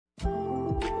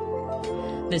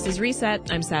This is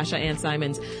Reset. I'm Sasha Ann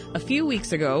Simons. A few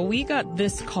weeks ago, we got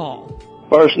this call.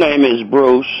 First name is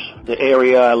Bruce. The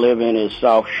area I live in is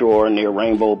South Shore near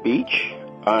Rainbow Beach.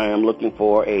 I am looking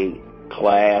for a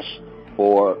class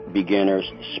for beginners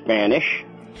Spanish.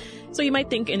 So you might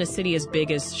think in a city as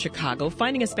big as Chicago,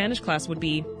 finding a Spanish class would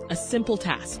be a simple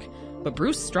task. But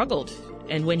Bruce struggled.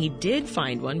 And when he did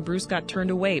find one, Bruce got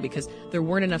turned away because there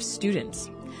weren't enough students.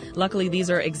 Luckily, these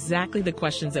are exactly the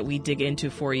questions that we dig into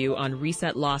for you on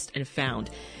Reset Lost and Found.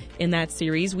 In that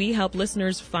series, we help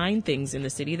listeners find things in the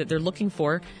city that they're looking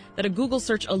for that a Google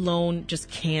search alone just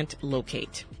can't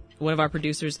locate. One of our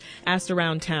producers asked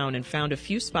around town and found a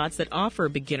few spots that offer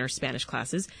beginner Spanish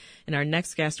classes, and our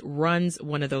next guest runs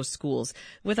one of those schools.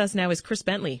 With us now is Chris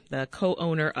Bentley, the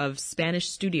co-owner of Spanish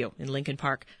Studio in Lincoln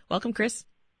Park. Welcome, Chris.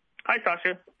 Hi,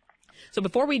 Sasha. So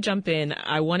before we jump in,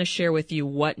 I want to share with you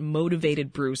what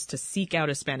motivated Bruce to seek out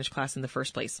a Spanish class in the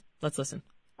first place. Let's listen.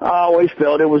 I always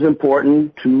felt it was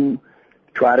important to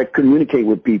try to communicate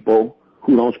with people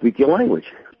who don't speak your language,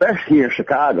 especially here in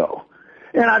Chicago.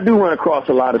 And I do run across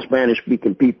a lot of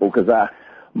Spanish-speaking people because I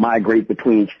migrate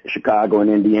between Chicago and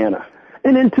Indiana.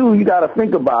 And then, too, you got to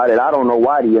think about it. I don't know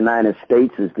why the United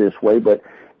States is this way, but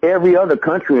every other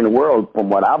country in the world, from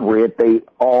what I've read, they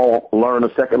all learn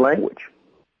a second language.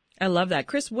 I love that.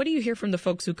 Chris, what do you hear from the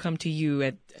folks who come to you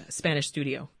at Spanish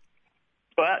Studio?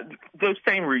 Well, those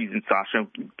same reasons, Sasha.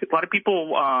 A lot of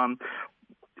people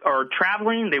are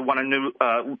traveling. They want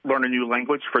to learn a new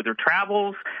language for their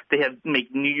travels. They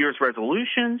make New Year's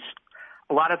resolutions.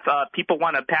 A lot of people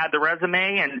want to pad their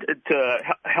resume and to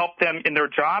help them in their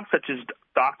jobs, such as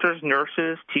doctors,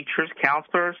 nurses, teachers,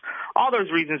 counselors. All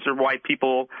those reasons are why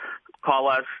people call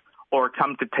us or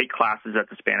come to take classes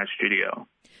at the Spanish Studio.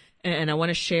 And I want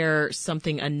to share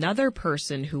something another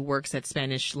person who works at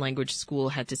Spanish language school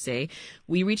had to say.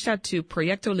 We reached out to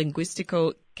Proyecto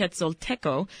Lingüístico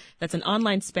Quetzalteco. That's an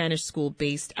online Spanish school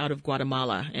based out of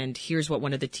Guatemala. And here's what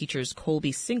one of the teachers,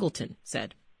 Colby Singleton,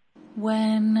 said.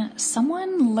 When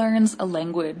someone learns a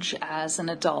language as an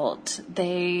adult,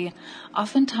 they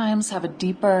oftentimes have a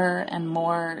deeper and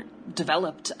more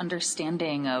developed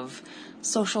understanding of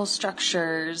social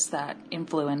structures that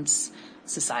influence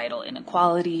societal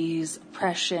inequalities,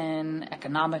 oppression,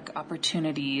 economic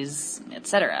opportunities,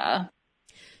 etc.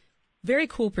 Very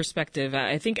cool perspective.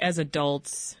 I think as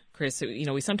adults, Chris,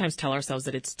 we sometimes tell ourselves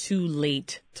that it's too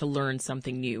late to learn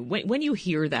something new. When you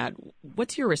hear that,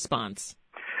 what's your response?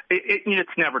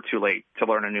 It's never too late to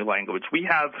learn a new language. We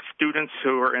have students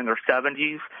who are in their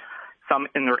 70s, some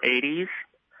in their 80s.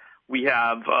 We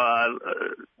have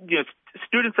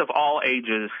students of all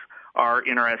ages are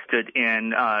interested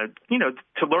in,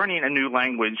 to learning a new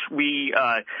language. We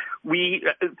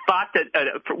thought that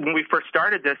when we first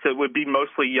started this, it would be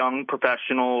mostly young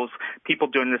professionals, people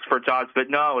doing this for jobs. But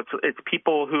no, it's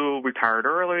people who retired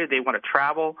early. They want to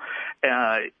travel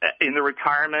in their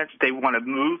retirement. They want to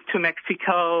move to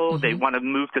Mexico. Mm-hmm. They want to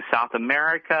move to South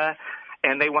America,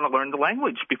 and they want to learn the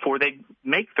language before they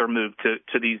make their move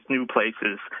to these new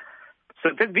places. So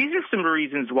these are some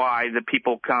reasons why the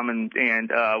people come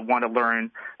and want to learn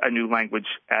a new language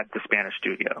at the Spanish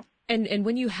Studio. And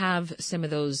when you have some of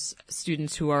those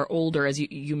students who are older, as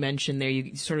you mentioned there,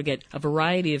 you sort of get a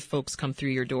variety of folks come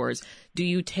through your doors. Do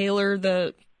you tailor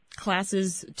the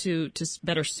classes to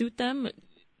better suit them?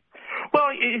 Well,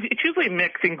 it's usually a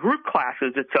mix. In group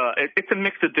classes, it's a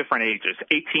mix of different ages,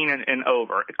 18 and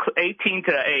over. 18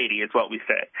 to 80 is what we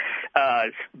say.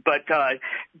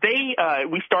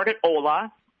 We start at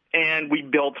Hola, and we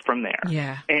build from there.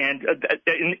 Yeah. And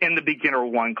in the beginner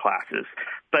one classes.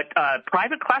 But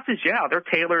private classes, yeah, they're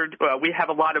tailored. We have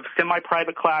a lot of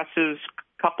semi-private classes,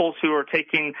 couples who are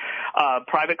taking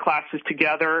private classes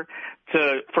together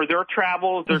for their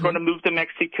travels. They're going to move to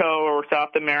Mexico or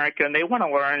South America, and they want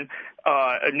to learn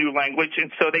a new language,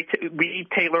 and so we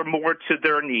tailor more to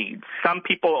their needs. Some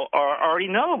people already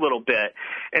know a little bit,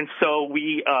 and so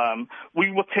we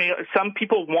will tailor. Some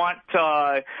people want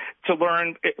to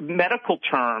learn medical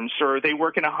terms, or they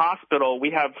work in a hospital.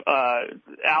 We have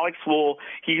Alex.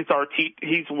 He's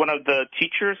one of the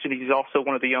teachers, and he's also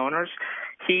one of the owners.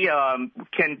 He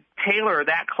can tailor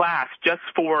that class just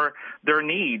for their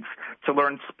needs to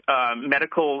learn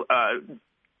medical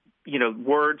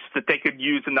words that they could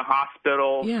use in the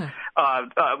hospital. Yeah.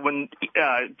 When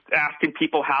asking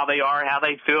people how they are, how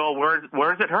they feel, where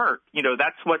does it hurt?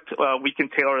 That's what we can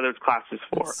tailor those classes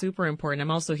for. That's super important.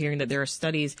 I'm also hearing that there are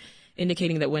studies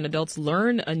indicating that when adults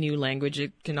learn a new language,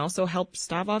 it can also help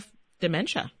stave off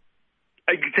dementia.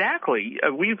 Exactly.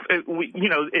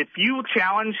 If you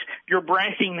challenge your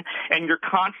brain and you're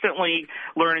constantly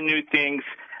learning new things,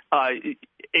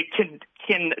 it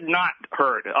can not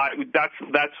hurt.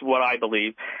 That's what I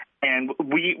believe. And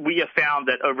we have found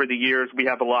that over the years we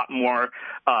have a lot more.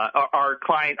 Our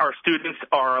students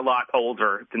are a lot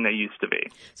older than they used to be.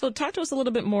 So talk to us a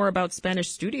little bit more about Spanish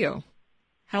Studio.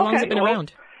 How long has it been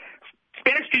around?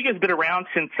 Spanish Studio has been around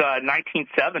since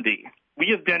 1970. We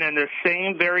have been in the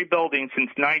same very building since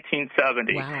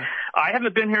 1970. Wow. I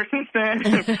haven't been here since then,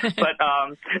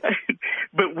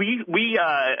 but we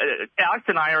Alex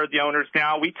and I are the owners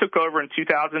now. We took over in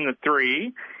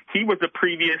 2003. He was a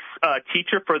previous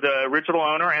teacher for the original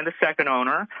owner and the second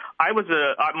owner.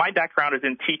 My background is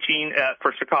in teaching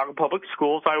for Chicago Public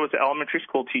Schools. I was an elementary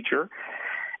school teacher.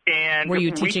 And were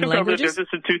you teaching we took languages? over the business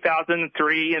in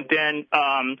 2003, and then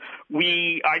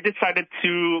I decided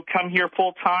to come here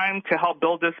full time to help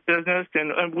build this business,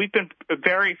 and we've been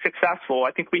very successful.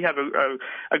 I think we have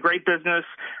a great business.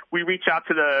 We reach out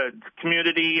to the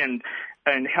community and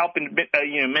help in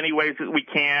many ways that we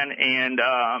can, and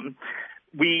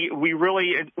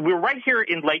we're right here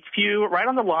in Lakeview, right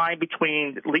on the line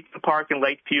between Lincoln Park and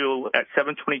Lakeview at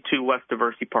 722 West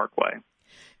Diversity Parkway.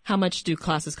 How much do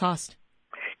classes cost?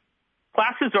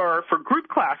 Classes are, for group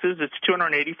classes, it's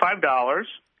 $285.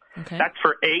 Okay. That's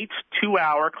for 8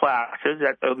 2-hour classes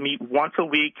that meet once a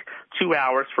week, 2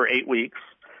 hours for 8 weeks.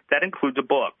 That includes a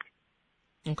book.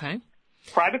 Okay.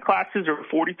 Private classes are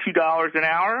 $42 an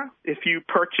hour. If you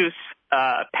purchase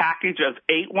a package of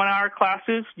 8 1-hour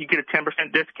classes, you get a 10%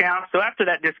 discount. So after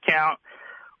that discount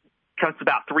comes to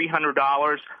about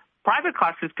 $300. Private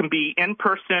classes can be in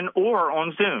person or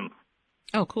on Zoom.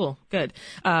 Oh, cool. Good.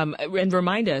 And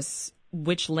remind us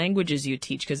which languages you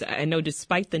teach, because I know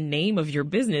despite the name of your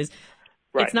business,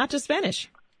 Right. It's not just Spanish.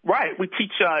 Right. We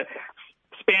teach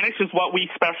Spanish is what we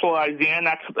specialize in.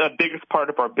 That's the biggest part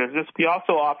of our business. We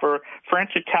also offer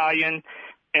French, Italian,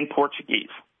 and Portuguese.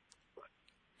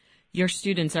 Your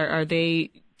students, are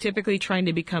they typically trying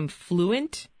to become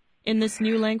fluent in this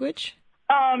new language?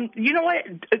 You know what?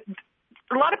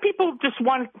 A lot of people just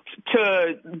want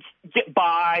to get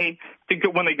by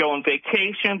when they go on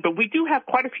vacation, but we do have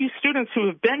quite a few students who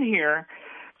have been here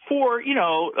for,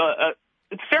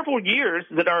 several years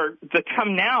that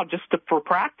come now just for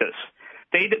practice.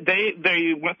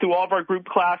 They went through all of our group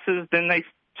classes, then they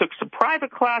took some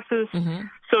private classes,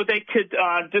 so they could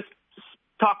just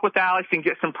talk with Alex and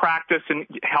get some practice and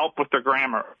help with their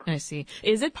grammar. I see.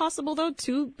 Is it possible, though,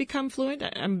 to become fluent?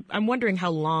 I'm wondering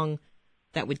how long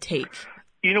that would take.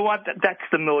 You know what? That's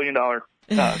the $1 million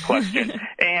question.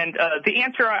 And the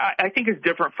answer, I think, is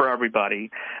different for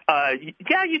everybody.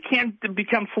 Yeah, you can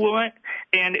become fluent,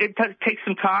 and it takes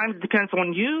some time. It depends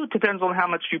on you. It depends on how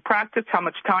much you practice, how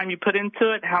much time you put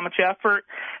into it, how much effort.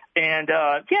 And,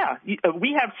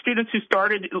 we have students who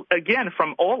started, again,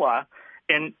 from Ola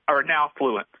and are now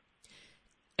fluent.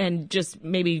 And just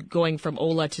maybe going from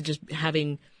Ola to just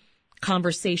having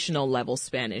conversational level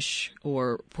Spanish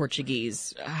or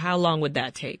Portuguese, how long would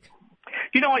that take?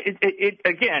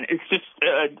 It's just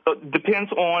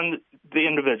depends on the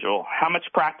individual, how much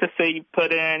practice they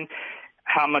put in,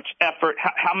 how much effort,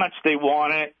 how much they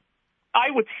want it. I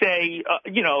would say,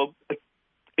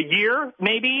 a year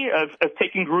maybe of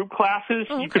taking group classes.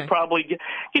 Oh, okay. You could probably,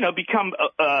 become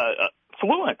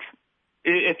fluent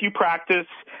if you practice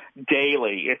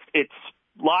daily. It's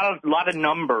a lot of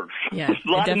numbers. Yeah,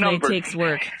 it definitely takes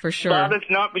work, for sure.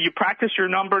 You practice your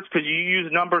numbers because you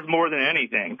use numbers more than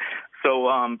anything. So,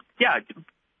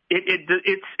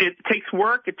 it takes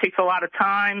work. It takes a lot of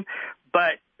time,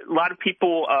 but a lot of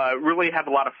people really have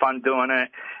a lot of fun doing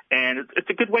it, and it's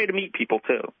a good way to meet people,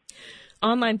 too.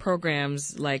 Online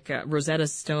programs like Rosetta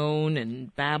Stone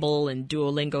and Babbel and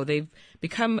Duolingo, they've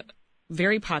become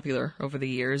very popular over the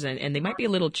years, and they might be a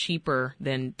little cheaper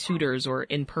than tutors or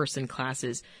in-person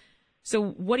classes. So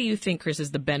what do you think, Chris,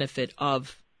 is the benefit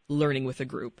of learning with a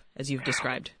group, as you've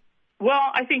described?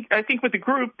 Well, I think with the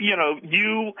group,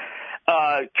 you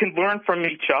can learn from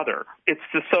each other. It's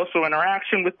the social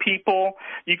interaction with people.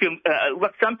 You can.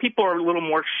 Some people are a little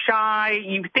more shy.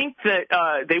 You think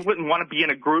that they wouldn't want to be in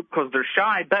a group because they're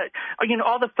shy, but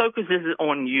all the focus is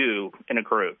on you in a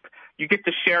group. You get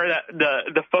to share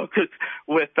the focus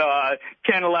with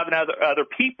 10, 11 other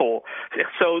people.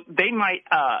 So they might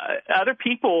other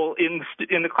people in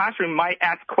the classroom might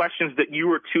ask questions that you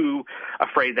were too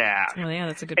afraid to ask. Oh, yeah,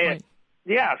 that's a good point.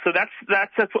 Yeah, so that's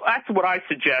what I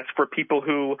suggest for people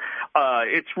who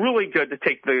it's really good to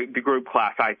take the group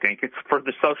class. I think it's for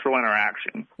the social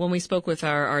interaction. When we spoke with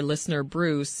our listener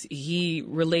Bruce, he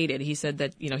related. He said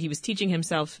that he was teaching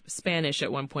himself Spanish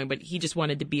at one point, but he just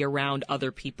wanted to be around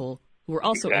other people who were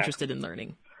also interested in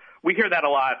learning. we hear that a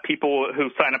lot. People who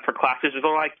sign up for classes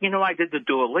are like, I did the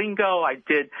Duolingo, I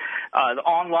did the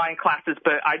online classes,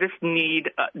 but I just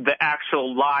need the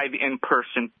actual live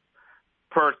in-person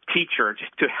per teacher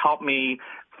just to help me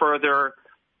further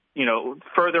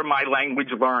my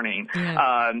language learning.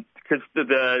 Yeah. Because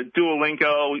the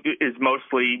Duolingo is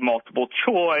mostly multiple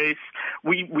choice.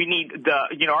 We need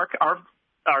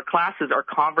our classes are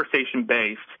conversation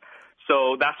based.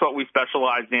 So that's what we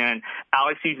specialize in.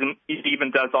 Alex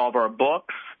even does all of our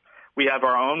books. We have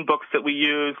our own books that we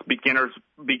use, beginner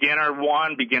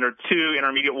 1, beginner 2,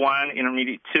 intermediate 1,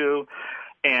 intermediate 2.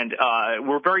 And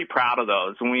we're very proud of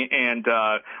those. And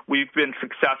we've been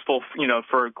successful,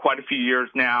 for quite a few years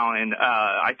now. And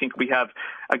I think we have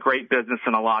a great business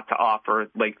and a lot to offer at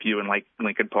Lakeview and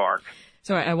Lincoln Park.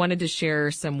 So I wanted to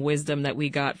share some wisdom that we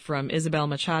got from Isabel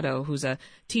Machado, who's a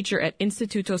teacher at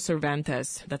Instituto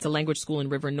Cervantes. That's a language school in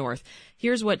River North.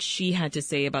 Here's what she had to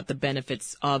say about the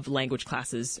benefits of language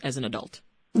classes as an adult.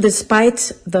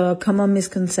 Despite the common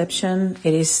misconception,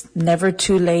 it is never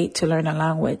too late to learn a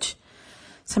language.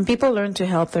 Some people learn to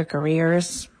help their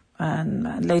careers,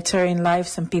 and later in life,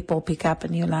 some people pick up a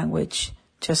new language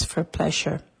just for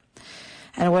pleasure.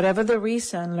 And whatever the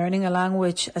reason, learning a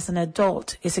language as an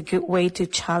adult is a good way to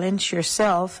challenge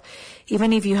yourself,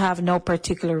 even if you have no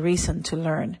particular reason to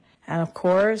learn. And of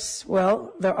course,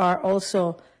 there are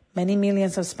also many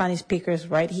millions of Spanish speakers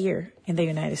right here in the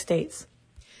United States.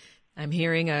 I'm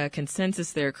hearing a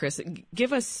consensus there, Chris.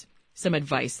 Give us some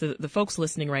advice. The folks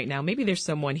listening right now, maybe there's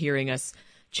someone hearing us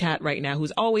chat right now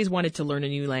who's always wanted to learn a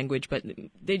new language, but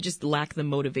they just lack the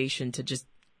motivation to just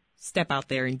step out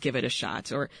there and give it a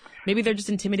shot. Or maybe they're just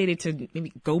intimidated to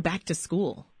maybe go back to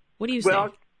school. What do you say?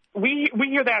 Well, we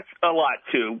hear that a lot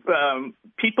too. Some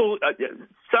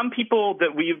people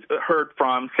that we've heard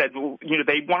from said,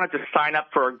 they wanted to sign up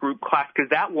for a group class because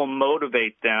that will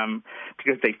motivate them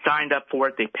because they signed up for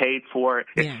it, they paid for it,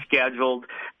 it's scheduled,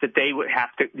 that they would have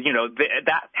to,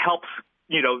 that helps,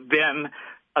 them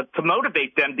to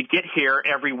motivate them to get here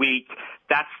every week.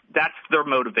 That's their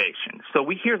motivation. So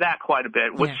we hear that quite a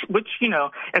bit, which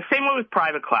and same way with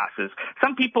private classes.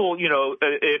 Some people,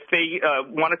 if they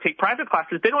want to take private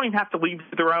classes, they don't even have to leave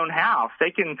their own house.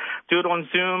 They can do it on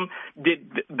Zoom.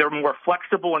 They're more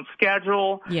flexible in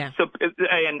schedule. Yeah. So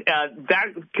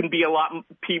that can be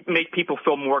make people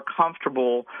feel more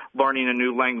comfortable learning a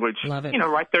new language. Love it.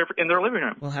 Right there in their living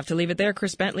room. We'll have to leave it there.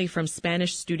 Chris Bentley from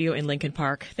Spanish Studio in Lincoln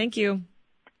Park. Thank you.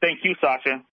 Thank you, Sasha.